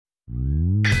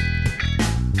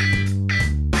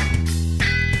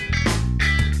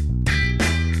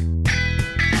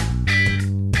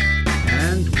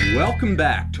Welcome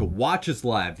back to Watches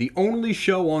Live, the only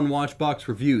show on Watchbox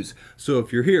Reviews. So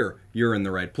if you're here, you're in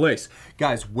the right place.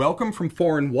 Guys, welcome from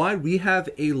far and wide. We have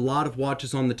a lot of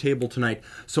watches on the table tonight.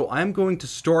 So I'm going to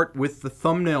start with the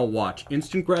thumbnail watch.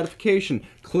 Instant gratification,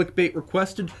 clickbait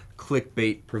requested,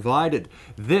 clickbait provided.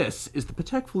 This is the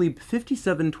Patek Philippe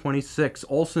 5726,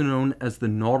 also known as the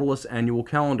Nautilus Annual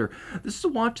Calendar. This is a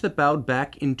watch that bowed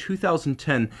back in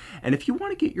 2010, and if you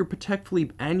want to get your Patek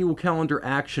Philippe Annual Calendar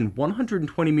action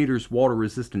 120 meters water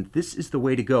resistant, this is the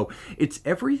way to go. It's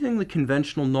everything the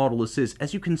conventional Nautilus is.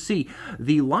 As you can see,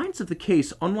 the lines of the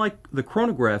case, unlike the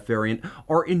chronograph variant,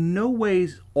 are in no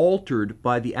ways altered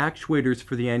by the actuators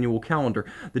for the annual calendar.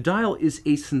 The dial is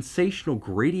a sensational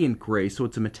gradient gray, so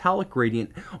it's a metallic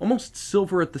gradient, almost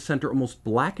silver at the center, almost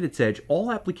black at its edge, all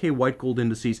applique white gold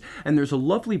indices, and there's a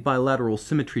lovely bilateral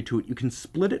symmetry to it. You can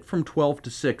split it from 12 to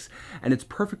 6, and it's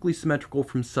perfectly symmetrical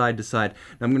from side to side.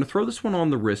 Now I'm going to throw this one on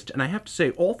the wrist, and I have to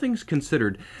say, all things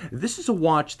considered, this is a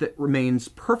watch that remains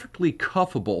perfectly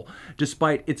cuffable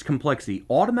despite its complexity.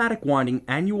 Automatic winding,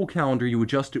 annual calendar, you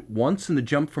adjust it once in the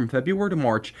jump from February to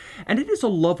March, and it is a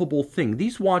lovable thing.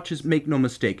 These watches, make no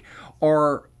mistake,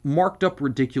 are marked up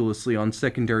ridiculously on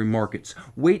secondary markets.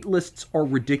 Wait lists are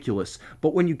ridiculous,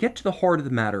 but when you get to the heart of the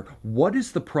matter, what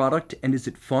is the product and is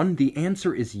it fun? The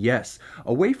answer is yes.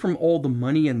 Away from all the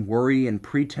money and worry and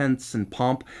pretense and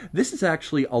pomp, this is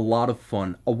actually a lot of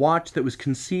fun. A watch that was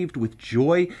conceived with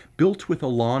joy, built with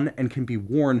elan, and can be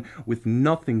worn with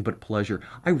nothing but pleasure.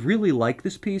 I really like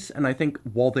this piece, and I think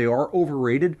while they are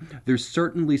overrated, there's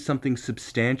certainly something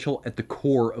substantial at the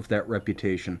core of that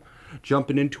reputation.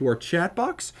 Jumping into our chat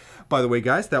box. By the way,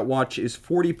 guys, that watch is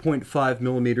 40.5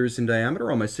 millimeters in diameter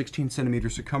on my 16 centimeter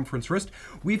circumference wrist.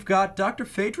 We've got Dr.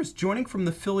 Phaedrus joining from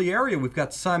the Philly area. We've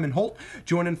got Simon Holt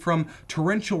joining from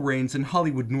torrential rains in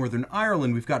Hollywood, Northern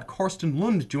Ireland. We've got Karsten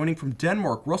Lund joining from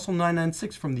Denmark. Russell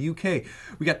 996 from the UK.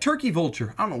 We got Turkey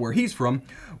Vulture. I don't know where he's from.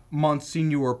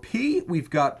 Monsignor P. We've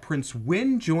got Prince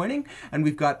Wynn joining, and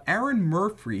we've got Aaron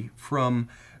Murphy from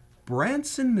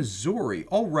Branson, Missouri.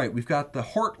 All right, we've got the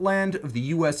heartland of the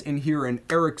U.S. in here, and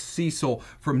Eric Cecil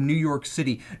from New York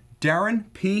City. Darren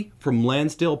P. from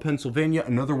Lansdale, Pennsylvania,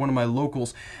 another one of my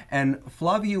locals, and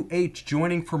Flaviu H.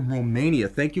 joining from Romania.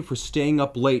 Thank you for staying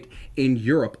up late in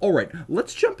Europe. All right,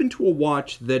 let's jump into a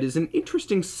watch that is an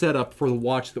interesting setup for the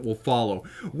watch that will follow.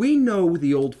 We know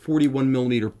the old 41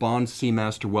 millimeter Bond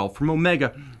Seamaster well from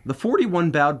Omega. The 41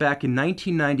 bowed back in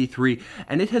 1993,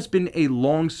 and it has been a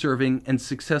long-serving and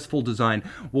successful design.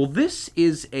 Well, this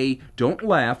is a, don't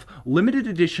laugh, limited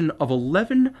edition of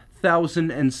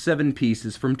 11,007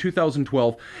 pieces from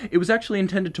 2012. It was actually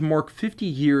intended to mark 50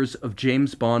 years of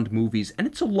James Bond movies, and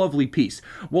it's a lovely piece.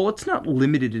 While it's not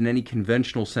limited in any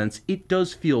conventional sense, it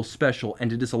does feel special,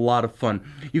 and it is a lot of fun.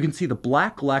 You can see the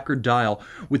black lacquered dial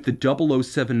with the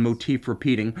 007 motif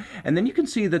repeating, and then you can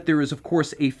see that there is, of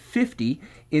course, a 50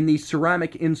 in the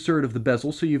ceramic insert of the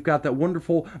bezel, so you've got that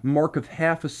wonderful mark of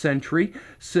half a century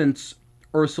since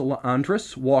Ursula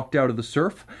Andress walked out of the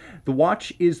surf. The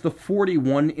watch is the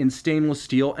 41 in stainless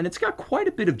steel, and it's got quite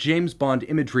a bit of James Bond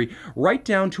imagery, right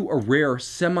down to a rare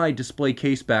semi-display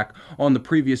caseback on the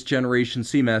previous generation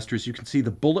Seamasters. You can see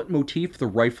the bullet motif, the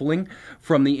rifling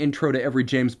from the intro to every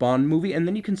James Bond movie, and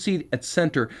then you can see at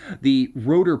center the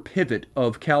rotor pivot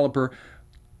of caliber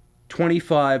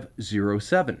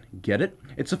 2507. Get it?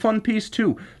 It's a fun piece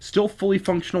too. Still fully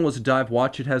functional as a dive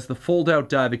watch. It has the fold-out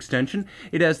dive extension.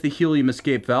 It has the helium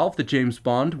escape valve that James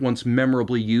Bond once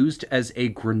memorably used as a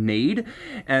grenade.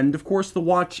 And of course the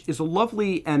watch is a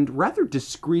lovely and rather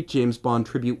discreet James Bond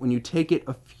tribute. When you take it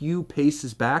a few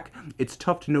paces back, it's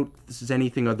tough to note this is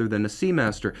anything other than a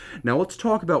Seamaster. Now let's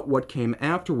talk about what came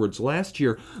afterwards. Last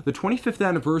year, the 25th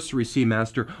anniversary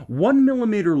Seamaster, 1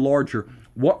 millimeter larger.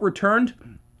 What returned?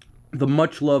 The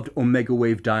much-loved Omega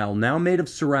Wave dial. Now made of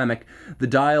ceramic, the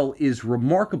dial is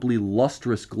remarkably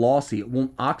lustrous, glossy. It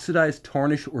won't oxidize,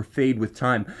 tarnish, or fade with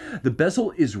time. The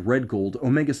bezel is red gold,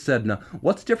 Omega Sedna.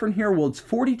 What's different here? Well, it's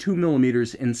 42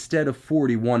 millimeters instead of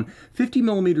 41. 50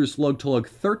 millimeters lug-to-lug,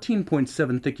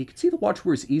 13.7 thick. You can see the watch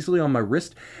wears easily on my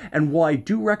wrist, and while I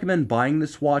do recommend buying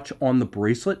this watch on the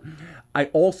bracelet, I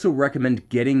also recommend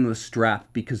getting the strap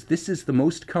because this is the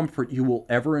most comfort you will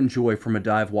ever enjoy from a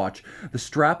dive watch. The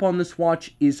strap on this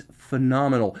watch is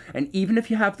phenomenal, and even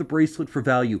if you have the bracelet for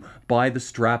value, buy the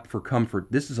strap for comfort.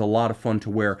 This is a lot of fun to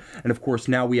wear. And of course,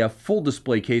 now we have full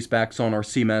display casebacks on our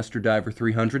Seamaster Diver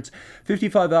 300s.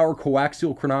 55-hour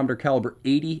coaxial chronometer caliber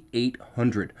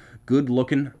 8800. Good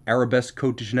looking Arabesque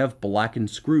Cote de Genève blackened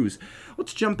screws.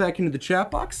 Let's jump back into the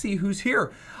chat box, see who's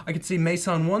here. I can see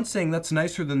Mason1 saying that's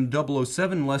nicer than the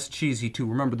 007, less cheesy too.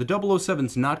 Remember, the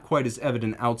 007's not quite as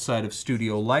evident outside of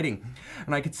studio lighting.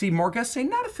 And I can see Marquez saying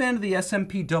not a fan of the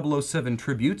SMP 007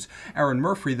 tributes. Aaron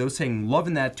Murphy, though, saying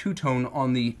loving that two-tone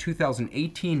on the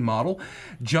 2018 model.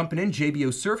 Jumping in,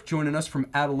 JBO Surf joining us from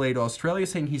Adelaide, Australia,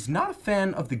 saying he's not a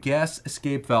fan of the gas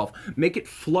escape valve. Make it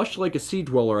flush like a sea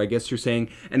dweller, I guess you're saying,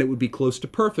 and it would be close to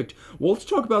perfect. Well, let's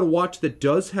talk about a watch that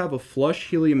does have a flush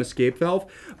helium escape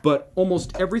valve, but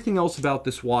almost everything else about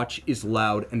this watch is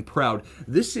loud and proud.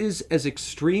 This is as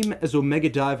extreme as Omega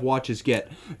Dive watches get.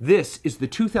 This is the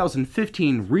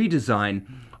 2015 redesign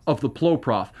of the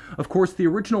Ploprof. Of course, the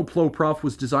original Ploprof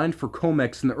was designed for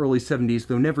Comex in the early 70s,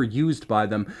 though never used by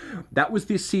them. That was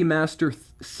the Seamaster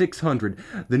 600.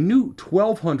 The new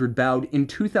 1200 bowed in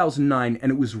 2009,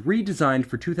 and it was redesigned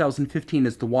for 2015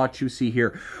 as the watch you see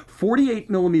here. 48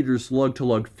 millimeters lug to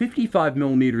lug, 55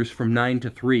 millimeters from 9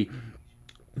 to 3.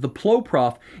 The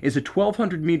Ploprof is a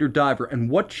 1200 meter diver, and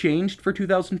what changed for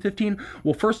 2015?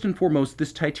 Well, first and foremost,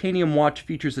 this titanium watch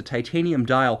features a titanium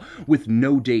dial with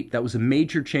no date. That was a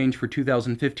major change for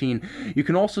 2015. You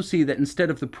can also see that instead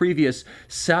of the previous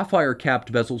sapphire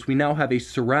capped bezels, we now have a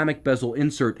ceramic bezel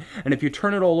insert, and if you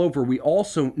turn it all over, we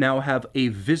also now have a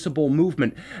visible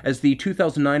movement, as the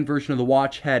 2009 version of the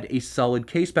watch had a solid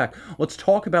case back. Let's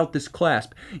talk about this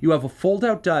clasp. You have a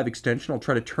fold-out dive extension. I'll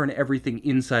try to turn everything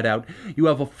inside out. You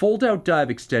have a fold-out dive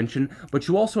extension, but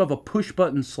you also have a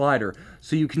push-button slider,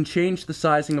 so you can change the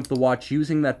sizing of the watch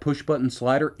using that push-button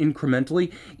slider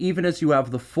incrementally. Even as you have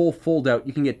the full fold-out,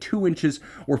 you can get 2 inches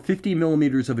or 50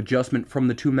 millimeters of adjustment from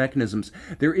the two mechanisms.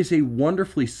 There is a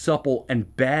wonderfully supple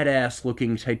and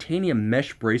badass-looking titanium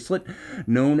mesh bracelet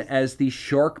known as the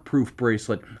shark-proof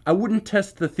bracelet. I wouldn't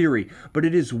test the theory, but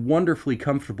it is wonderfully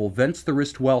comfortable, vents the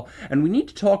wrist well, and we need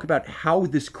to talk about how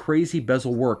this crazy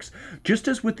bezel works. Just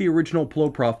as with the original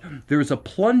Ploprof, there is a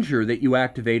plunger that you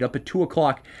activate up at 2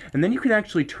 o'clock, and then you can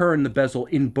actually turn the bezel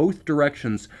in both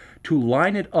directions to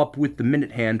line it up with the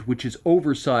minute hand, which is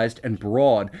oversized and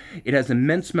broad. It has an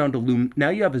immense amount of lume. Now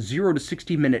you have a 0 to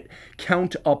 60 minute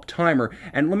count up timer,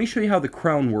 and let me show you how the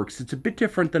crown works. It's a bit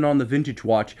different than on the vintage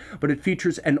watch, but it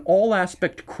features an all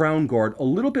aspect crown guard, a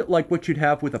little bit like what you'd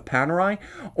have with a Panerai,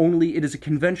 only it is a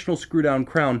conventional screw down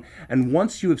crown, and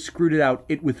once you have screwed it out,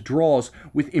 it withdraws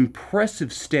with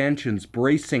impressive stanchions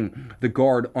bracing the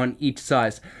guard on each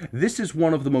size. This is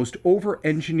one of the most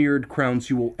over-engineered crowns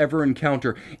you will ever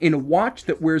encounter in a watch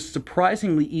that wears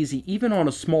surprisingly easy, even on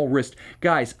a small wrist.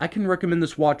 Guys, I can recommend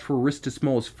this watch for a wrist as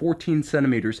small as 14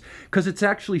 centimeters, because it's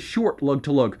actually short lug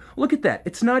to lug. Look at that.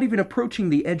 It's not even approaching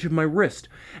the edge of my wrist.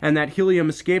 And that helium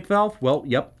escape valve, well,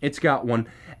 yep, it's got one.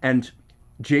 And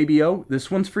JBO, this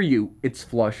one's for you. It's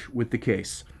flush with the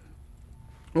case.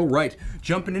 All right,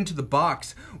 jumping into the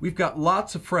box, we've got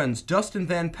lots of friends. Dustin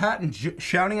Van Patten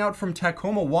shouting out from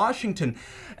Tacoma, Washington.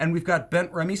 And we've got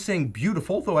Bent Remy saying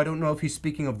beautiful, though I don't know if he's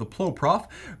speaking of the Ploprof.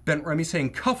 Bent Remy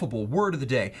saying cuffable, word of the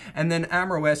day. And then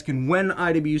Amro asking, when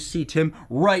IWC, Tim?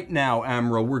 Right now,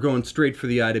 Amro, we're going straight for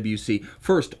the IWC.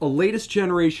 First, a latest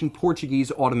generation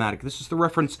Portuguese automatic. This is the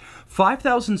reference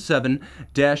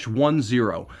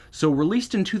 5007-10. So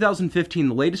released in 2015,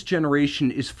 the latest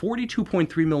generation is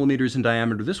 42.3 millimeters in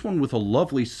diameter. This one with a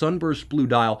lovely sunburst blue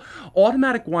dial,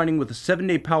 automatic winding with a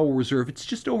 7-day power reserve. It's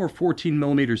just over 14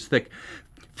 millimeters thick.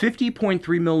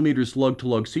 50.3 millimeters lug to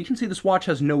lug. So you can see this watch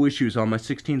has no issues on my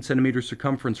 16 centimeter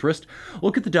circumference wrist.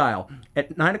 Look at the dial.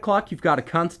 At 9 o'clock, you've got a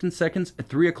constant seconds. At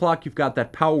 3 o'clock, you've got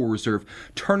that power reserve.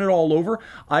 Turn it all over.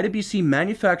 IWC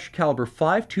manufacturer caliber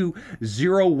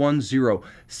 52010.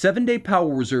 7-day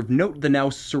power reserve. Note the now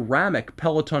ceramic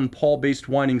Peloton pawl-based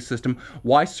winding system.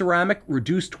 Why ceramic?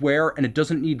 Reduced wear, and it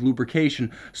doesn't need lubrication,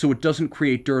 so it doesn't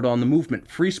create dirt on the movement.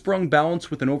 Free sprung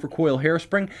balance with an overcoil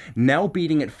hairspring, now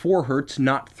beating at 4 hertz,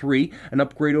 not 3, an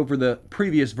upgrade over the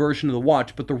previous version of the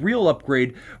watch, but the real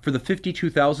upgrade for the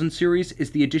 52000 series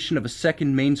is the addition of a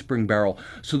second mainspring barrel,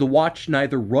 so the watch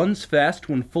neither runs fast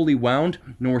when fully wound,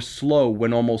 nor slow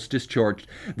when almost discharged.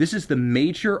 This is the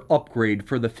major upgrade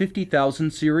for the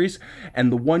 50000 series,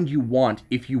 and the one you want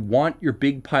if you want your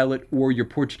big pilot or your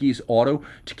Portuguese auto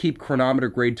to keep chronometer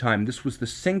grade time. This was the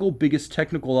single biggest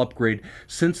technical upgrade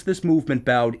since this movement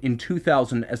bowed in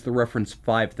 2000 as the reference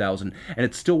 5000, and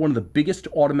it's still one of the biggest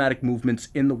automatic movements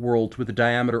in the world with a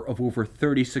diameter of over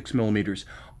 36 millimeters,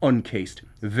 uncased.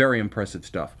 Very impressive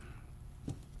stuff.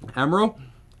 Amro,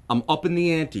 I'm up in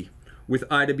the ante with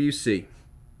IWC.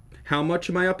 How much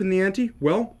am I up in the ante?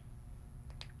 Well,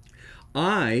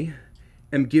 I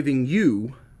am giving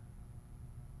you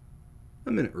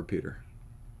a minute repeater.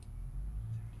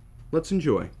 Let's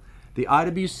enjoy. the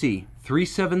IWC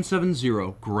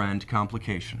 3770 Grand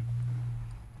Complication.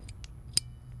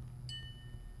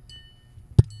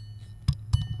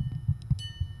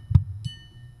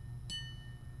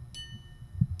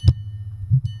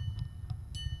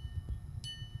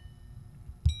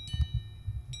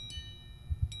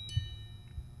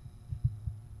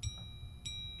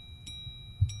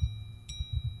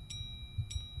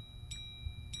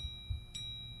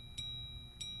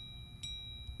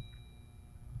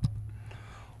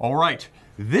 All right,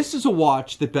 this is a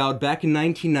watch that bowed back in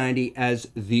 1990 as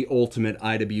the ultimate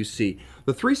IWC.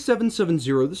 The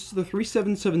 3770, this is the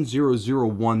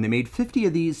 377001. They made 50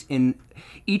 of these in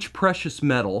each precious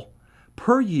metal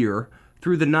per year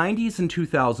through the 90s and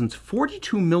 2000s,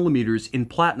 42 millimeters in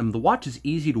platinum. The watch is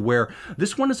easy to wear.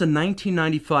 This one is a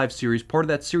 1995 series, part of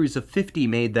that series of 50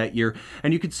 made that year.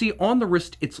 And you can see on the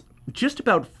wrist, it's just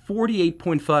about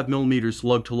 48.5 millimeters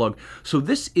lug to lug. So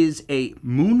this is a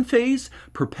moon phase,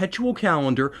 perpetual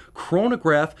calendar,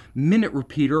 chronograph, minute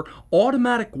repeater,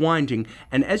 automatic winding,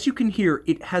 and as you can hear,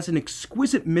 it has an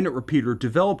exquisite minute repeater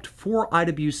developed for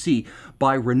IWC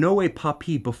by Renault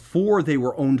Papi before they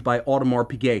were owned by Audemars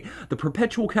Piguet. The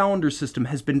perpetual calendar system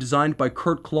has been designed by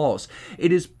Kurt Klaus.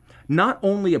 It is not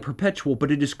only a perpetual,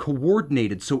 but it is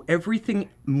coordinated, so everything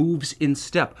moves in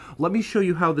step. Let me show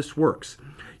you how this works.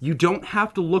 You don't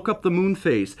have to look up the moon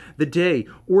phase, the day,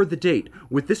 or the date.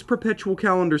 With this perpetual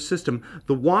calendar system,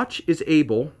 the watch is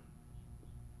able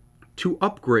to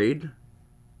upgrade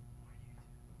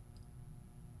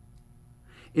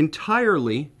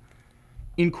entirely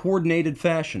in coordinated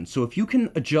fashion. So if you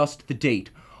can adjust the date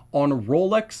on a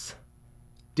Rolex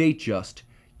Datejust,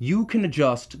 you can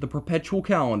adjust the perpetual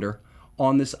calendar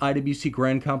on this IWC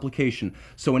Grand Complication.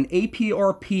 So an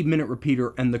APRP minute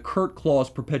repeater and the Kurt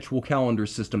Klaus perpetual calendar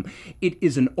system. It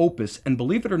is an opus, and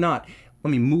believe it or not,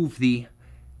 let me move the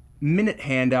minute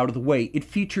hand out of the way. It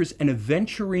features an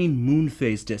aventurine moon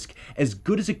phase disc. As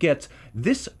good as it gets,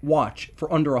 this watch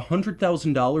for under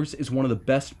 $100,000 is one of the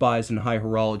best buys in high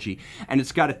horology. And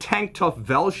it's got a tank tough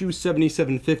Valjoux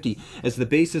 7750 as the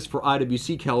basis for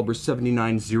IWC caliber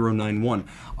 79091.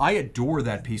 I adore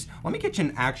that piece. Let me get you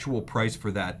an actual price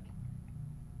for that,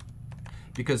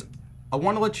 because I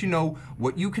want to let you know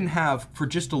what you can have for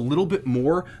just a little bit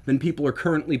more than people are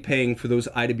currently paying for those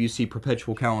IWC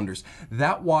perpetual calendars.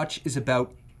 That watch is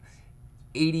about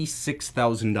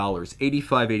 $86,000,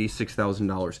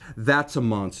 $86,000. That's a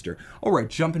monster. All right,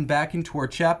 jumping back into our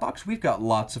chat box, we've got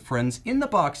lots of friends in the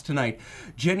box tonight.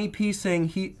 Jenny P saying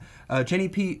she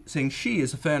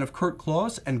is a fan of Kurt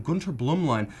Klaus and Gunter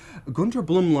Blumlein. Gunter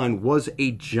Blumlein was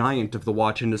a giant of the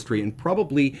watch industry and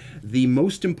probably the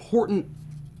most important,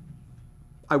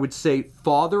 I would say,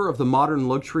 father of the modern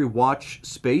luxury watch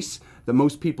space that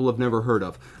most people have never heard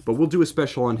of. But we'll do a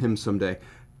special on him someday.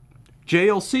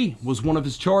 JLC was one of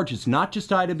his charges, not just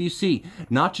IWC,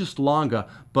 not just Lange,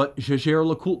 but Jaeger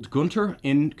LeCoultre. Gunter,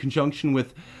 in conjunction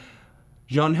with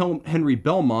Jean-Henri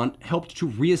Belmont, helped to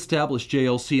reestablish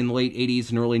JLC in the late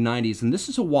 80s and early 90s. And this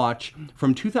is a watch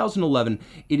from 2011.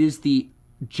 It is the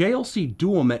JLC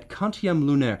Duomet Quantième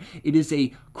Lunaire. It is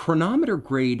a chronometer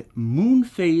grade moon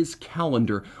phase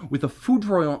calendar with a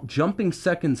foudroyant jumping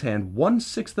seconds hand,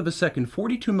 1/6 of a second,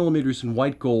 42 millimeters in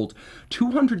white gold,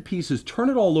 200 pieces, turn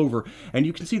it all over, and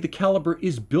you can see the caliber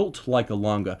is built like a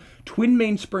Lange. Twin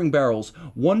mainspring barrels,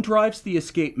 one drives the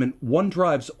escapement, one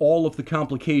drives all of the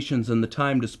complications and the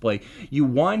time display. You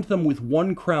wind them with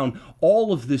one crown.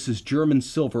 All of this is German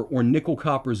silver or nickel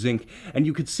copper zinc, and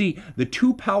you can see the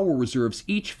two power reserves,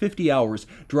 each 50 hours,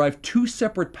 drive two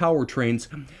separate power trains,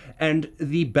 and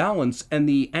the balance and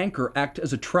the anchor act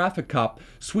as a traffic cop,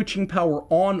 switching power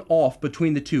on-off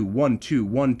between the two, 1, 2,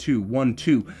 1, 2, 1,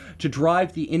 2, to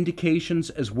drive the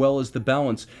indications as well as the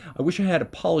balance. I wish I had a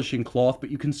polishing cloth, but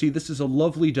you can see this is a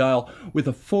lovely dial with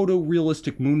a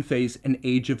photorealistic moon phase and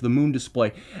age of the moon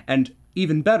display. And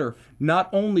even better, not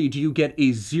only do you get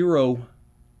a 0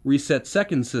 reset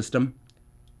second system,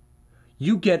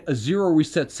 you get a 0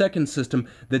 reset second system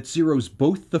that zeroes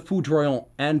both the foudroyant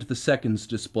and the seconds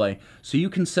display, so you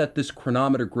can set this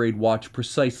chronometer grade watch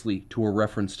precisely to a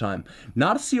reference time.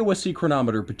 Not a COSC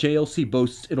chronometer, but JLC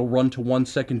boasts it'll run to 1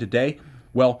 second a day.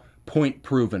 Well, point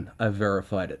proven. I've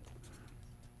verified it.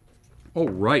 All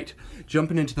right,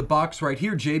 jumping into the box right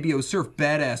here, JBO Surf,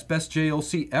 badass, best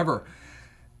JLC ever.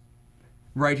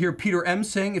 Right here, Peter M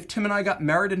saying, if Tim and I got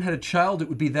married and had a child, it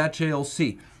would be that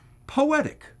JLC.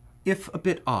 Poetic. if a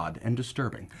bit odd and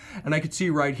disturbing. And I could see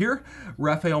right here,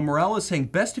 Rafael Morales saying,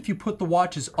 best if you put the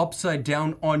watches upside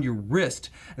down on your wrist.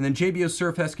 And then JBO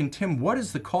Surf asking, Tim, what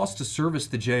is the cost to service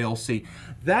the JLC?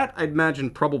 That, I'd imagine,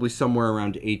 probably somewhere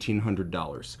around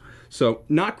 $1,800. So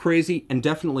not crazy, and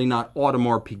definitely not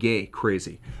Audemars Piguet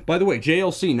crazy. By the way,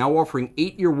 JLC now offering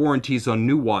 8-year warranties on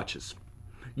new watches.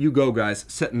 You go, guys,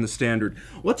 setting the standard.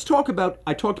 Let's talk about,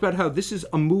 I talked about how this is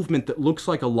a movement that looks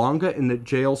like a Longa in the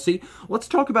JLC. Let's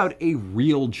talk about a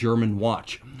real German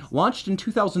watch. Launched in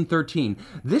 2013.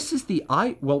 This is the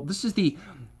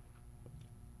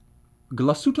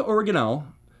Glasuta Original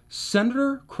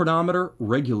Senator Chronometer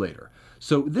Regulator.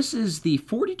 So this is the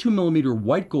 42mm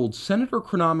white gold Senator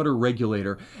Chronometer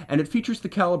Regulator, and it features the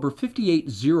caliber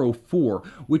 5804,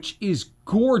 which is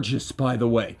gorgeous, by the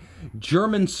way.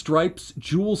 German stripes,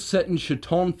 jewel set in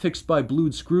chaton fixed by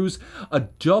blued screws, a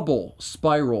double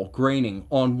spiral graining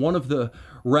on one of the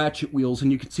ratchet wheels,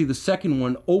 and you can see the second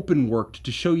one open worked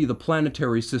to show you the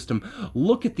planetary system.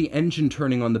 Look at the engine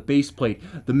turning on the base plate,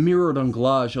 the mirrored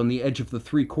anglage on the edge of the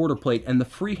 3/4 plate, and the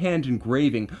freehand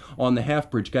engraving on the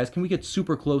half bridge. Guys, can we get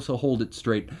super close? I'll hold it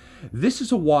straight. This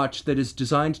is a watch that is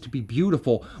designed to be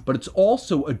beautiful, but it's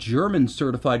also a German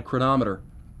certified chronometer.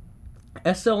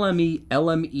 SLME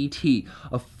LMET,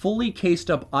 a fully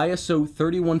cased up ISO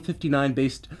 3159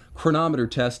 based chronometer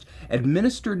test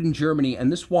administered in Germany, and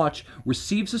this watch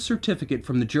receives a certificate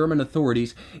from the German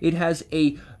authorities. It has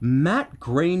a matte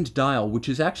grained dial, which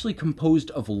is actually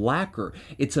composed of lacquer.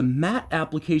 It's a matte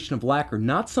application of lacquer,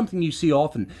 not something you see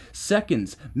often.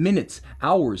 Seconds, minutes,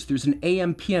 hours. There's an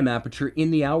AM/PM aperture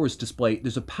in the hours display.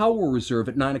 There's a power reserve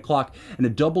at 9 o'clock and a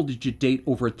double-digit date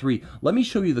over at 3. Let me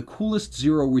show you the coolest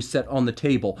zero reset on the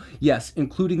table. Yes,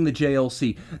 including the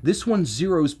JLC. This one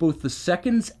zeros both the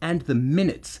seconds and the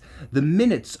minutes. The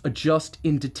minutes adjust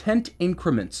in detent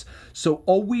increments, so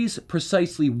always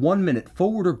precisely 1 minute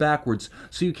forward or backwards,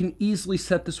 so you can easily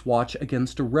set this watch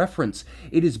against a reference.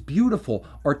 It is beautiful,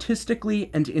 artistically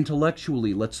and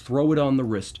intellectually. Let's throw it on the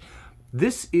wrist.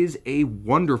 This is a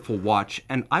wonderful watch,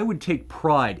 and I would take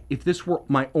pride if this were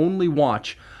my only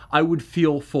watch. I would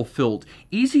feel fulfilled.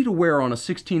 Easy to wear on a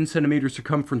 16cm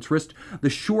circumference wrist. The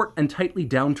short and tightly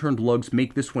downturned lugs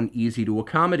make this one easy to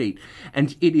accommodate.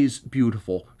 And it is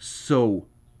beautiful. So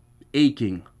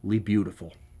achingly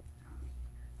beautiful.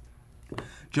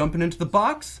 Jumping into the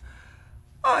box,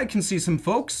 I can see some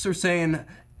folks are saying,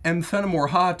 Fenimore,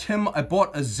 ha, Tim, I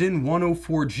bought a Zin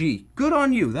 104G. Good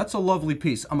on you. That's a lovely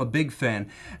piece. I'm a big fan.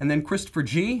 And then Christopher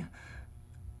G,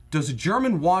 does a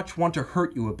German watch want to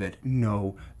hurt you a bit?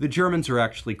 No, the Germans are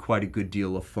actually quite a good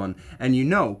deal of fun, and you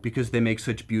know because they make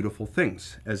such beautiful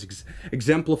things, as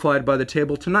exemplified by the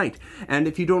table tonight. And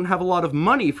if you don't have a lot of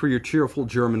money for your cheerful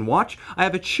German watch, I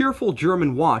have a cheerful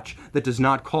German watch that does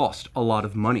not cost a lot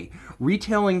of money,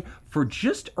 retailing for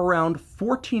just around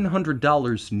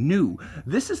 $1,400 new.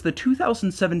 This is the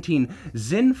 2017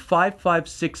 Zin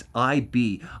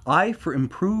 556IB. I for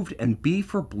improved and B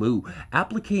for blue.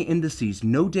 Applique indices,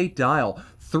 no date dial,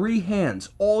 3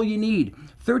 hands, all you need.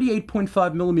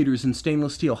 38.5mm in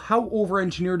stainless steel. How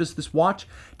over-engineered is this watch?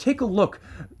 Take a look.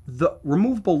 The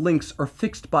removable links are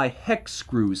fixed by hex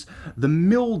screws. The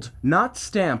milled, not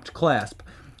stamped clasp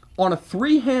on a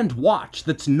 3-hand watch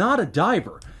that's not a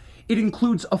diver. It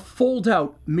includes a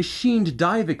fold-out, machined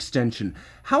dive extension.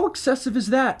 How excessive is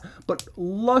that? But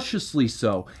lusciously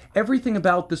so. Everything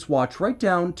about this watch, right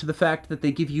down to the fact that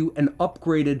they give you an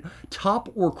upgraded top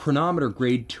or chronometer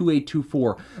grade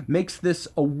 2824, makes this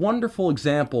a wonderful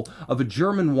example of a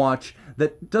German watch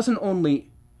that doesn't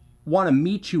only want to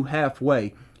meet you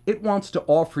halfway, it wants to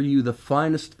offer you the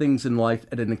finest things in life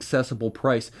at an accessible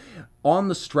price. On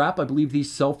the strap, I believe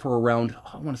these sell for around,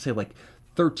 I want to say like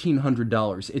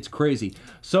 $1,300. It's crazy.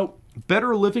 So,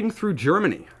 better living through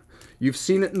Germany. You've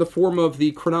seen it in the form of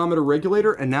the chronometer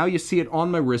regulator, and now you see it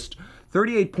on my wrist.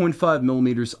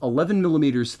 38.5mm,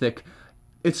 11mm thick.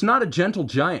 It's not a gentle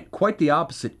giant, quite the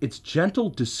opposite. It's gentle,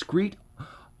 discreet.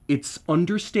 It's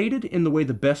understated in the way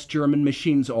the best German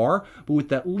machines are, but with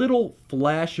that little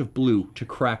flash of blue to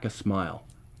crack a smile.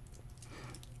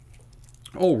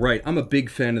 Oh, right. I'm a big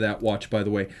fan of that watch, by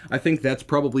the way. I think that's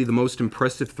probably the most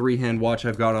impressive 3-hand watch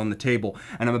I've got on the table.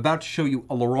 And I'm about to show you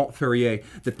a Laurent Ferrier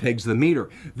that pegs the meter.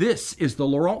 This is the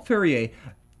Laurent Ferrier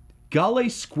Gale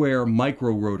Square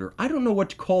Micro Rotor. I don't know what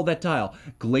to call that dial.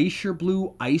 Glacier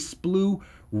blue, ice blue,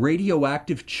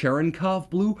 radioactive Cherenkov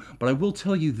blue, but I will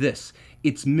tell you this.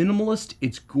 It's minimalist,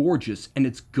 it's gorgeous, and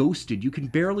it's ghosted. You can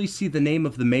barely see the name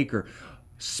of the maker.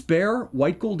 spare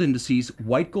white gold indices,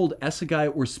 white gold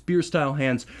assegai or spear style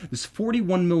hands. This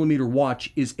 41mm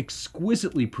watch is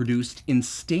exquisitely produced in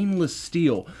stainless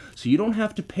steel, so you don't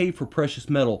have to pay for precious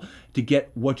metal to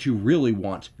get what you really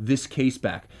want, this case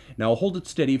back. Now I'll hold it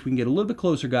steady if we can get a little bit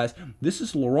closer, guys. This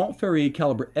is Laurent Ferrier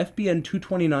caliber FBN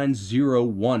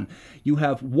 229-01. You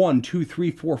have 1, 2,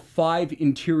 3, 4, 5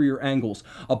 interior angles,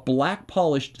 a black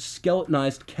polished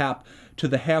skeletonized cap to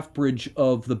the half bridge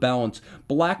of the balance,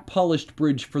 black polished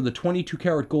bridge for the 22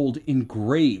 karat gold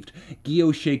engraved,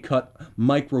 guilloche cut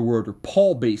micro rotor,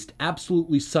 pawl based,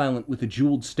 absolutely silent with a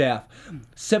jeweled staff,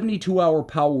 72-hour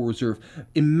power reserve,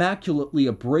 immaculately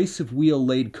abrasive wheel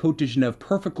laid Cote de Genève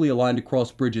perfectly aligned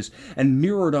across bridges, and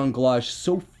mirrored anglage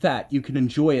so fat you can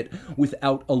enjoy it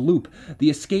without a loop. The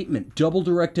escapement, double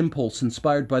direct impulse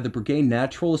inspired by the Breguet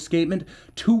natural escapement,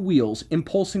 2 wheels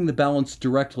impulsing the balance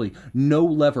directly, no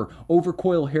lever,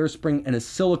 overcoil hairspring, and a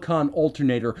silicone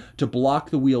alternator to block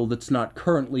the wheel that's not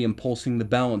currently impulsing the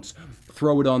balance.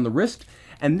 Throw it on the wrist,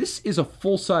 and this is a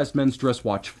full-size men's dress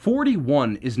watch.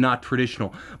 41 is not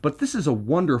traditional, but this is a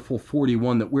wonderful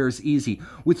 41 that wears easy,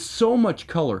 with so much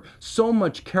color, so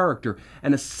much character,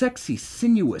 and a sexy,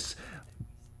 sinuous,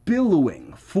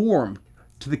 billowing form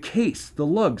to the case, the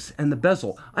lugs, and the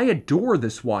bezel. I adore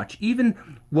this watch. Even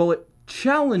while it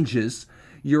challenges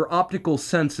your optical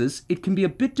senses, it can be a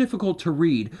bit difficult to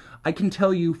read. I can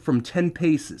tell you from 10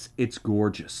 paces, it's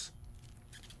gorgeous.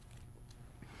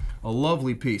 A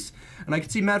lovely piece. And I can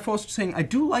see Matt Foster saying, I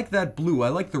do like that blue. I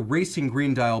like the racing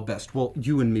green dial best. Well,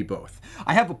 you and me both.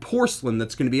 I have a porcelain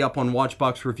that's going to be up on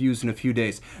Watchbox Reviews in a few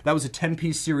days. That was a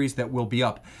 10-piece series that will be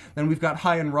up. Then we've got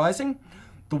High and Rising.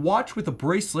 The watch with a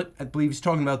bracelet, I believe he's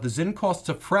talking about the Zin, costs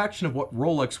a fraction of what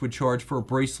Rolex would charge for a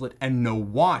bracelet and no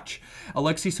watch.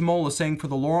 Alexis Simola saying for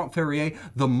the Laurent Ferrier,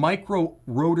 the micro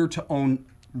rotor to own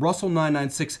Russell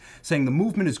 996 saying the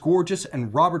movement is gorgeous,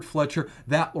 and Robert Fletcher,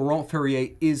 that Laurent Ferrier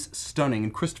is stunning.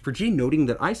 And Christopher G noting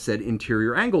that I said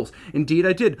interior angles. Indeed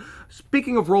I did.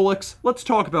 Speaking of Rolex, let's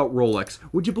talk about Rolex.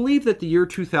 Would you believe that the year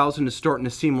 2000 is starting to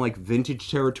seem like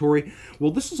vintage territory?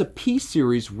 Well, this is a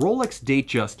P-series Rolex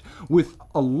Datejust with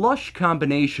a lush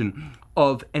combination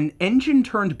of an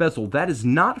engine-turned bezel. That is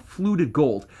not fluted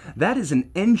gold. That is an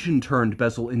engine-turned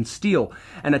bezel in steel,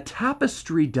 and a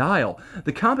tapestry dial.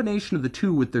 The combination of the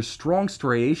two with their strong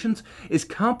striations is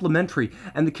complementary,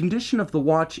 and the condition of the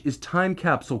watch is time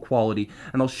capsule quality,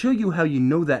 and I'll show you how you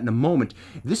know that in a moment.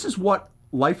 This is what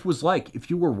life was like if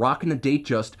you were rocking a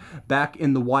Datejust back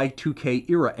in the Y2K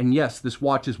era, and yes, this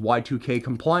watch is Y2K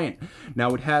compliant.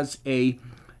 Now, it has a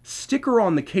sticker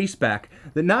on the case back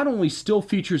that not only still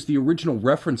features the original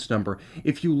reference number,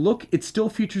 if you look, it still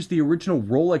features the original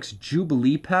Rolex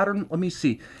Jubilee pattern. Let me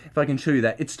see if I can show you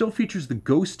that. It still features the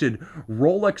ghosted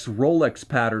Rolex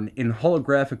pattern in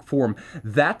holographic form.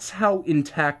 That's how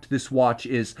intact this watch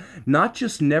is. Not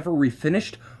just never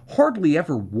refinished, hardly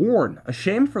ever worn. A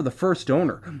shame for the first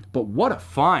owner, but what a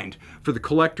find for the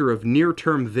collector of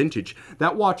near-term vintage.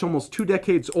 That watch, almost 2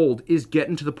 decades old, is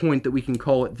getting to the point that we can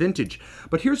call it vintage.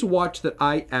 But here's a watch that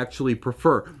I actually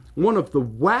prefer. One of the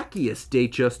wackiest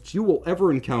Datejusts you will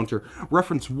ever encounter.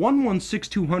 Reference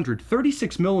 116200,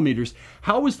 36 millimeters.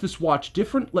 How is this watch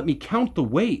different? Let me count the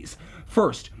ways.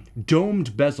 First,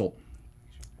 domed bezel.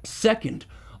 Second,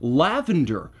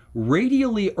 lavender,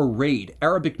 radially arrayed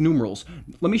Arabic numerals.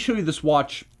 Let me show you this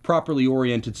watch properly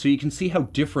oriented so you can see how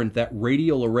different that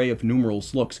radial array of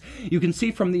numerals looks. You can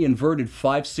see from the inverted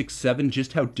 5, 6, 7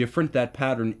 just how different that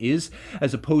pattern is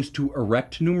as opposed to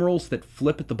erect numerals that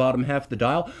flip at the bottom half of the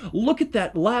dial. Look at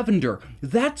that lavender.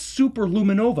 That's super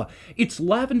luminova. It's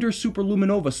lavender super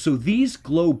luminova, so these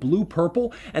glow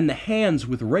blue-purple and the hands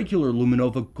with regular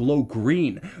luminova glow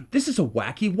green. This is a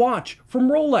wacky watch from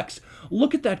Rolex.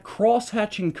 Look at that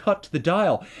cross-hatching cut to the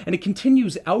dial, and it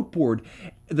continues outboard.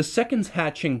 The seconds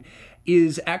hatching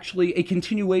is actually a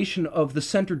continuation of the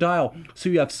center dial. So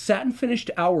you have satin finished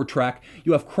hour track,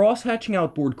 you have cross hatching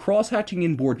outboard, cross hatching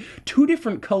inboard, 2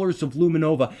 different colors of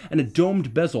luminova, and a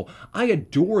domed bezel. I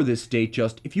adore this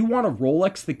Datejust. If you want a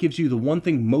Rolex that gives you the one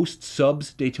thing most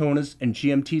subs, Daytonas, and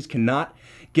GMTs cannot,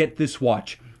 get this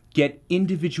watch. Get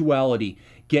individuality.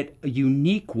 Get a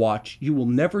unique watch you will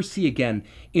never see again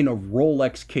in a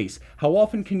Rolex case. How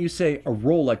often can you say a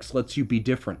Rolex lets you be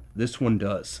different? This one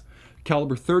does.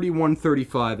 Caliber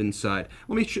 31-35 inside.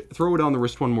 Let me throw it on the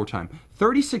wrist one more time.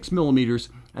 36 millimeters,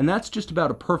 and that's just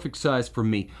about a perfect size for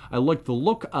me. I like the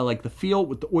look, I like the feel.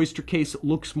 With the oyster case, it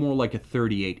looks more like a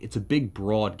 38. It's a big,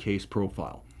 broad case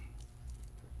profile.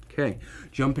 Okay,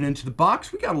 jumping into the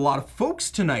box, we got a lot of folks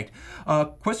tonight.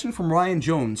 Question from Ryan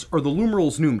Jones. Are the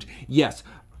numerals numed? Yes.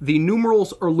 The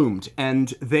numerals are loomed,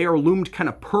 and they are loomed kind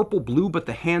of purple-blue, but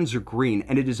the hands are green,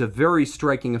 and it is a very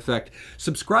striking effect.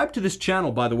 Subscribe to this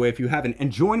channel, by the way, if you haven't,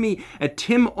 and join me at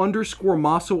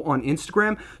Tim_Mosso on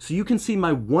Instagram so you can see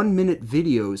my 1-minute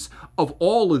videos of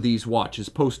all of these watches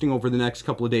posting over the next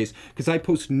couple of days, because I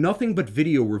post nothing but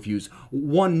video reviews,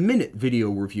 1-minute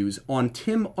video reviews on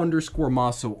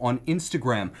Tim_Mosso on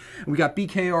Instagram. And we got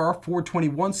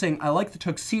BKR421 saying, I like the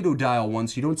tuxedo dial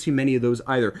ones. You don't see many of those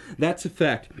either. That's a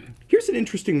fact. Here's an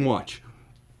interesting watch.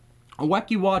 A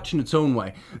wacky watch in its own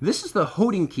way. This is the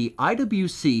Hodinkee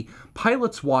IWC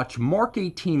Pilot's Watch Mark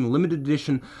 18 limited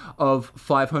edition of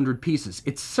 500 pieces.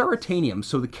 It's ceratanium,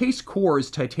 so the case core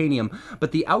is titanium,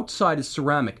 but the outside is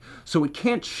ceramic, so it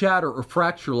can't shatter or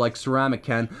fracture like ceramic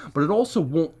can, but it also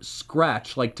won't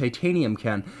scratch like titanium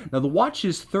can. Now the watch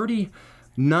is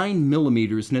 39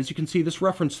 millimeters, and as you can see, this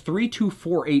reference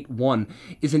 32481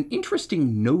 is an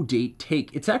interesting no-date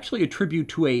take. It's actually a tribute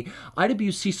to a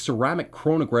IWC ceramic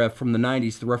chronograph from the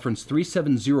 90s, the reference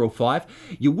 3705.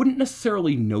 You wouldn't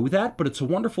necessarily know that, but it's a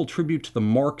wonderful tribute to the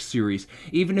Mark series,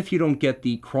 even if you don't get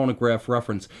the chronograph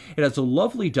reference. It has a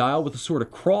lovely dial with a sort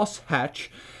of crosshair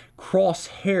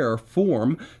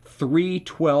form, 3,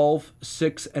 12,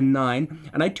 6, and 9,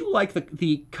 and I do like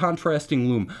the contrasting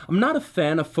loom. I'm not a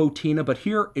fan of Fotina, but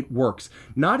here it works.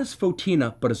 Not as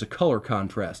Fotina, but as a color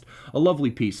contrast. A lovely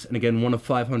piece, and again, one of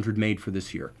 500 made for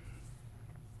this year.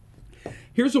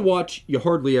 Here's a watch you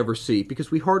hardly ever see, because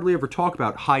we hardly ever talk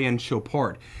about high-end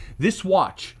Chopard. This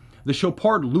watch, the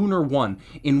Chopard Lunar 1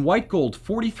 in white gold,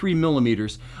 43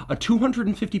 millimeters, a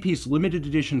 250-piece limited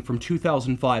edition from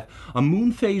 2005, a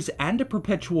moon phase and a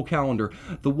perpetual calendar.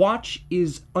 The watch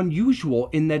is unusual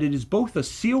in that it is both a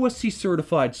COSC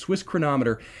certified Swiss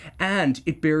chronometer and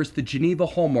it bears the Geneva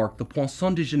hallmark, the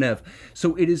Poinçon de Genève.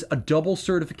 So it is a double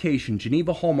certification,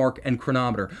 Geneva hallmark and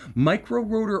chronometer. Micro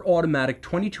rotor automatic,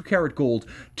 22 karat gold,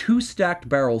 2 stacked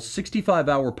barrels,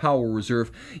 65-hour power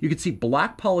reserve. You can see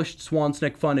black polished swan's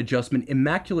neck fine adjustment,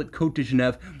 immaculate Côte de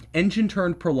Genève, engine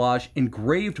turned perlage,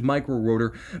 engraved micro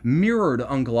rotor, mirrored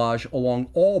anglage along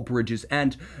all bridges,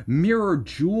 and mirrored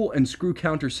jewel and screw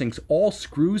countersinks, all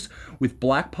screws with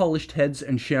black polished heads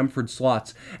and chamfered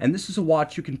slots. And this is a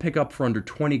watch you can pick up for under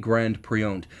 20 grand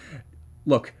pre-owned.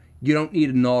 Look, you don't need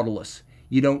a Nautilus.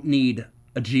 You don't need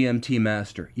a GMT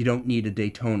Master. You don't need a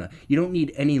Daytona. You don't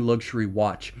need any luxury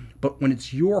watch. But when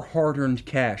it's your hard-earned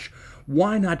cash,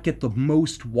 why not get the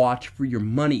most watch for your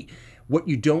money? What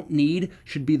you don't need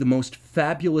should be the most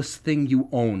fabulous thing you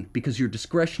own, because your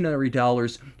discretionary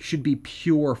dollars should be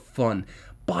pure fun.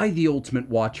 Buy the ultimate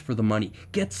watch for the money.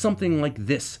 Get something like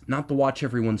this, not the watch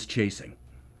everyone's chasing.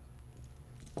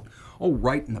 Oh,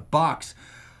 right in the box.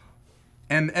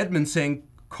 M. Edmund saying,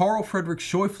 Carl Frederick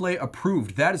Schäufele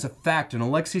approved. That is a fact. And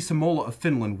Alexei Samola of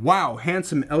Finland. Wow,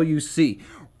 handsome LUC.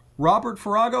 Robert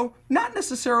Farrago, not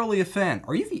necessarily a fan.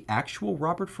 Are you the actual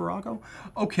Robert Farrago?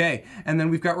 Okay, and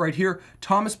then we've got right here,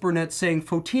 Thomas Burnett saying,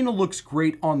 Fotina looks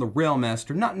great on the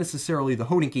Railmaster, not necessarily the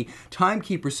Hodinkee.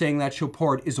 Timekeeper saying that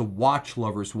Chopard is a watch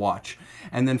lover's watch.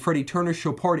 And then Freddie Turner,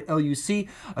 Chopard L.U.,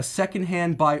 a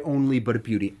second-hand buy only, but a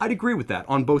beauty. I'd agree with that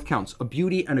on both counts. A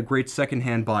beauty and a great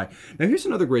second-hand buy. Now here's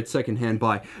another great second-hand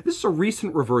buy. This is a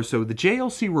recent Reverso, the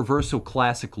JLC Reverso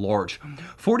Classic Large.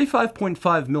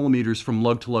 45.5 millimeters from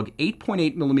lug to lug,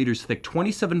 8.8 millimeters thick,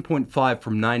 27.5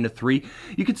 from 9 to 3.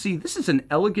 You can see this is an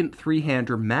elegant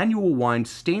three-hander, manual wind,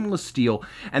 stainless steel,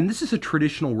 and this is a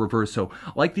traditional Reverso.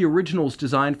 Like the originals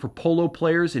designed for polo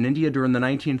players in India during the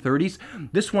 1930s,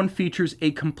 this one features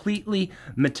a completely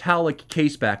metallic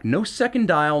caseback. No second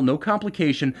dial, no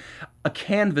complication, a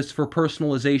canvas for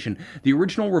personalization. The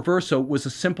original Reverso was a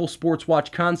simple sports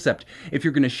watch concept. If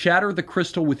you're going to shatter the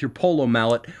crystal with your polo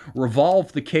mallet,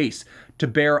 revolve the case to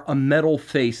bear a metal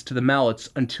face to the mallets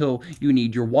until you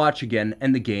need your watch again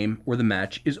and the game or the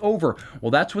match is over. Well,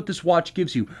 that's what this watch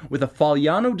gives you. With a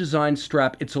Fagliano design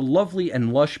strap, it's a lovely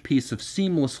and lush piece of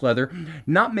seamless leather,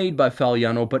 not made by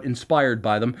Fagliano, but inspired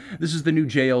by them. This is the new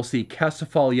JLC Casa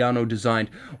Fagliano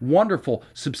designed. Wonderful,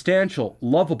 substantial,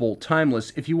 lovable,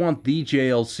 timeless. If you want the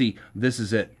JLC, this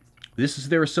is it. This is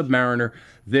their Submariner.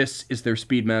 This is their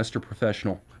Speedmaster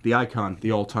Professional. The icon,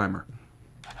 the all-timer.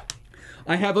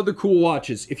 I have other cool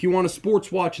watches. If you want a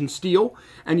sports watch in steel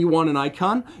and you want an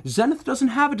icon, Zenith doesn't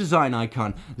have a design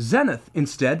icon. Zenith,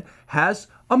 instead, has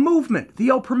a movement, the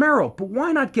El Primero. But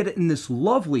why not get it in this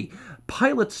lovely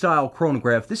pilot-style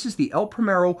chronograph? This is the El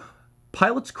Primero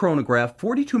Pilot's chronograph,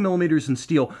 42 millimeters in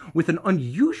steel, with an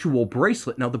unusual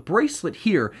bracelet. Now, the bracelet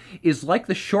here is like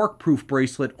the shark-proof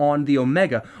bracelet on the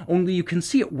Omega, only you can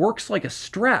see it works like a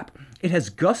strap. It has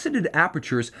gusseted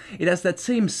apertures. It has that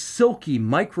same silky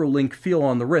micro-link feel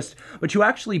on the wrist, but you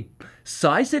actually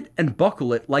size it and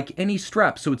buckle it like any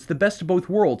strap, so it's the best of both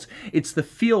worlds. It's the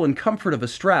feel and comfort of a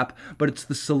strap, but it's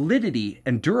the solidity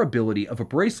and durability of a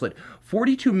bracelet.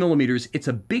 42 millimeters, it's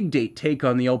a big date take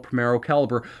on the El Primero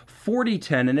caliber,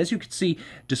 4010, and as you can see,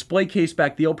 display case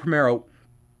back, the El Primero,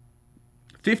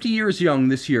 50 years young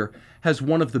this year, has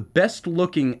one of the best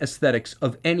looking aesthetics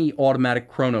of any automatic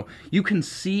chrono. You can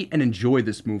see and enjoy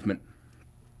this movement.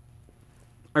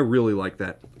 I really like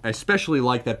that. I especially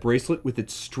like that bracelet with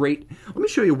its straight... Let me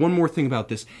show you one more thing about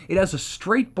this. It has a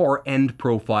straight bar end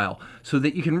profile so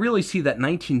that you can really see that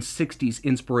 1960s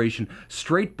inspiration.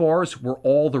 Straight bars were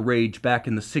all the rage back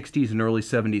in the 60s and early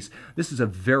 70s. This is a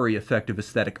very effective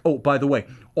aesthetic. Oh, by the way,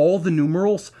 all the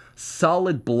numerals,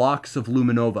 solid blocks of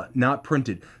lumninova, not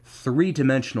printed,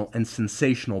 three-dimensional and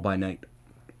sensational by night.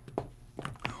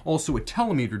 Also a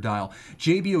telemeter dial.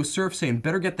 JBO Surf saying,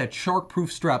 better get that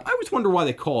shark-proof strap. I always wonder why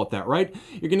they call it that, right?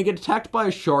 You're going to get attacked by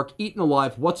a shark, eaten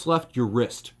alive, what's left? Your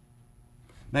wrist.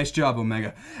 Nice job,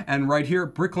 Omega. And right here,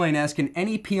 Brick Lane asking,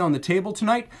 any P on the table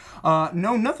tonight?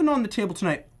 No, nothing on the table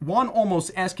tonight. Juan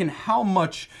almost asking how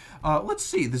much... let's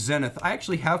see, the Zenith. I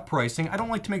actually have pricing. I don't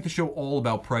like to make the show all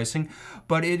about pricing,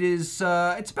 but it is,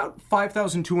 it's about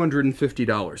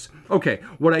 $5,250. Okay,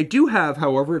 what I do have,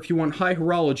 however, if you want high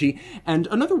horology, and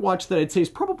another watch that I'd say is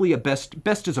probably a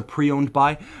best as a pre-owned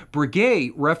buy,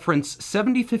 Breguet reference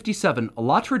 7057,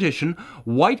 La Tradition,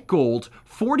 white gold,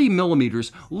 40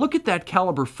 millimeters. Look at that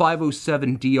caliber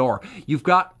 507 DR. You've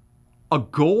got a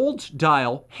gold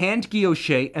dial, hand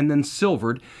guilloche, and then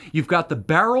silvered. You've got the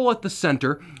barrel at the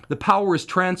center. The power is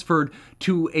transferred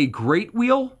to a great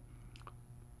wheel,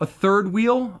 a third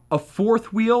wheel, a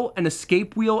fourth wheel, an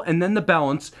escape wheel, and then the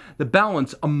balance. The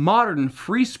balance, a modern,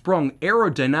 free-sprung,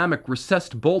 aerodynamic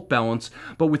recessed bolt balance,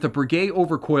 but with a Breguet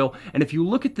overcoil. And if you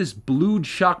look at this blued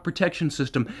shock protection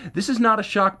system, this is not a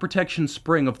shock protection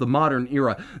spring of the modern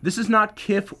era. This is not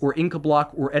KIF or Incablock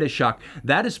or Edishock.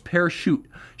 That is parachute.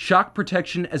 Shock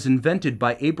protection as invented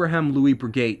by Abraham Louis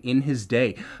Breguet in his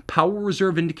day. Power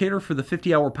reserve indicator for the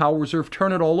 50-hour power reserve.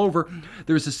 Turn it all over.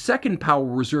 There's a second power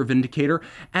reserve indicator,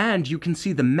 and you can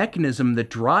see the mechanism that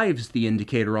drives the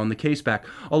indicator on the case back.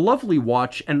 A lovely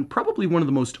watch, and probably one of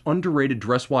the most underrated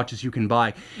dress watches you can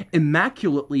buy.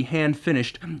 Immaculately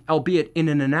hand-finished, albeit in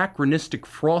an anachronistic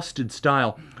frosted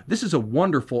style. This is a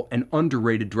wonderful and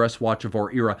underrated dress watch of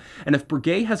our era. And if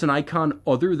Breguet has an icon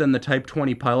other than the Type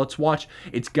 20 pilot's watch,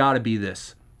 it's got to be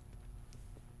this.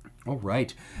 All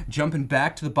right, jumping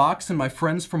back to the box and my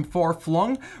friends from Far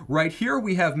Flung. Right here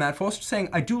we have Matt Foster saying,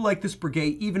 I do like this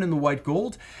Breguet even in the white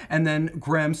gold. And then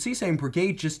Graham C saying,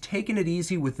 Breguet just taking it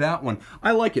easy with that one.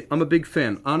 I like it. I'm a big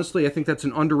fan. Honestly, I think that's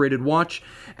an underrated watch.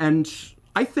 And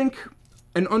I think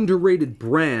an underrated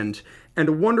brand and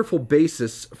a wonderful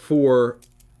basis for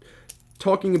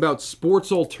talking about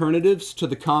sports alternatives to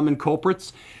the common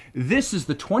culprits. This is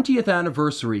the 20th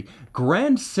anniversary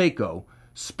Grand Seiko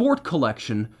Sport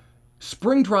Collection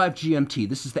Spring Drive GMT.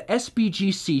 This is the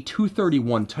SBGC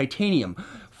 231 titanium,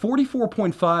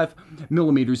 44.5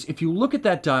 millimeters. If you look at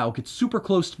that dial, get super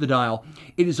close to the dial,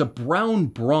 it is a brown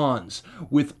bronze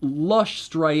with lush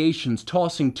striations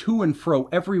tossing to and fro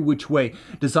every which way,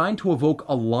 designed to evoke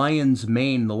a lion's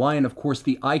mane. The lion, of course,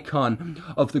 the icon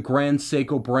of the Grand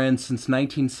Seiko brand since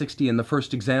 1960 and the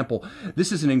first example.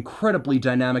 This is an incredibly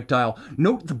dynamic dial.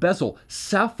 Note the bezel,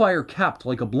 sapphire capped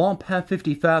like a Blancpain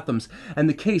 50 Fathoms, and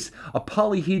the case, a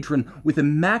polyhedron with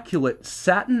immaculate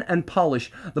satin and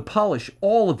polish. The polish,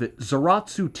 all of it,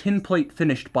 Zaratsu tin plate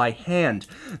finished by hand.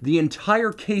 The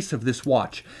entire case of this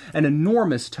watch, an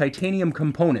enormous titanium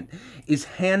component, is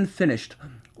hand finished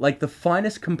like the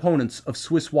finest components of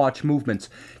Swiss watch movements.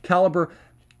 Caliber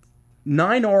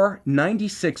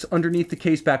 9R96 underneath the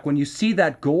case back. When you see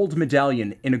that gold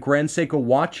medallion in a Grand Seiko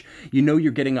watch, you know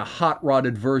you're getting a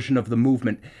hot-rodded version of the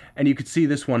movement. And you could see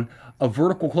this one, a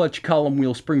vertical clutch column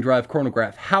wheel spring drive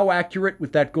chronograph. How accurate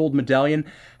with that gold medallion?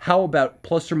 How about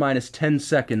plus or minus 10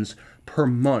 seconds per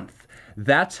month?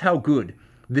 That's how good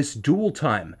this dual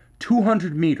time,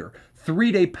 200 meter,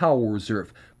 3-day power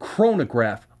reserve,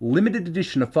 chronograph, limited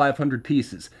edition of 500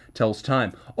 pieces, tells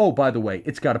time. Oh, by the way,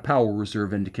 it's got a power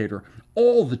reserve indicator.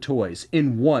 All the toys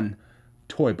in one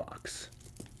toy box.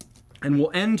 And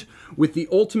we'll end with the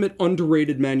ultimate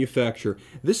underrated manufacturer.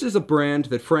 This is a brand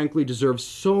that frankly deserves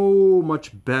so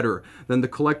much better than the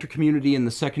collector community and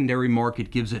the secondary market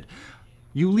gives it.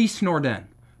 Ulysse Nardin.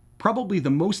 probably the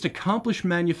most accomplished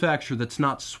manufacturer that's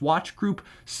not Swatch Group,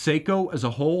 Seiko as a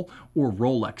whole, or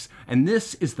Rolex. And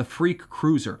this is the Freak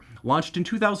Cruiser. Launched in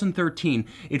 2013,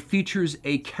 it features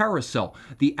a carousel.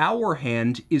 The hour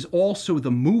hand is also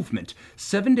the movement.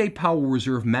 7-day power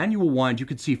reserve, manual wind. You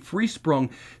can see free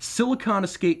sprung, silicone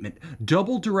escapement,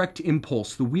 double direct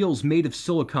impulse. The wheels made of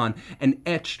silicone and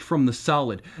etched from the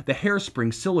solid. The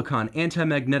hairspring, silicone,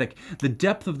 anti-magnetic. The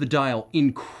depth of the dial,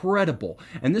 incredible.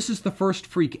 And this is the first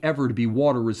Freak ever to be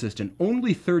water resistant.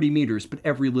 Only 30 meters, but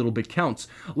every little bit counts.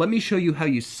 Let me show you how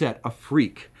you set a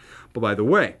Freak. But by the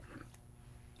way,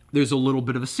 there's a little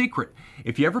bit of a secret.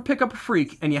 If you ever pick up a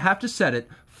Freak and you have to set it,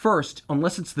 first,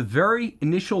 unless it's the very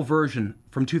initial version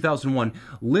from 2001,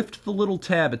 lift the little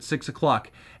tab at 6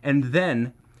 o'clock, and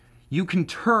then you can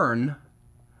turn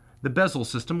the bezel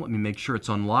system. Let me make sure it's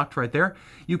unlocked right there.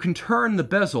 You can turn the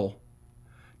bezel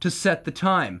to set the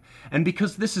time. And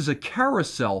because this is a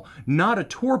carousel, not a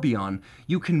tourbillon,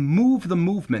 you can move the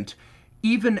movement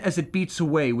even as it beats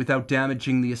away without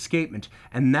damaging the escapement.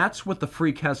 And that's what the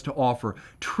Freak has to offer.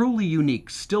 Truly unique,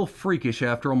 still freakish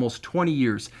after almost 20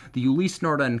 years. The Ulysse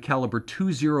Nardin caliber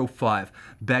 205,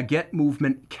 baguette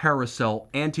movement, carousel,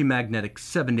 anti-magnetic,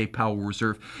 7-day power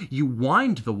reserve. You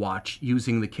wind the watch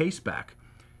using the case back.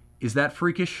 Is that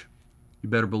freakish? You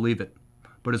better believe it.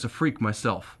 But as a freak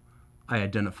myself, I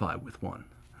identify with one.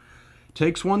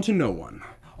 Takes one to know one.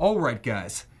 All right,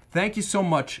 guys. Thank you so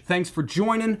much. Thanks for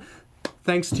joining.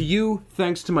 Thanks to you,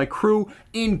 thanks to my crew.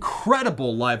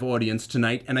 Incredible live audience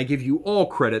tonight, and I give you all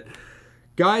credit.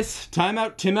 Guys, time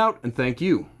out, Tim out, and thank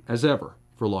you, as ever,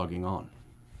 for logging on.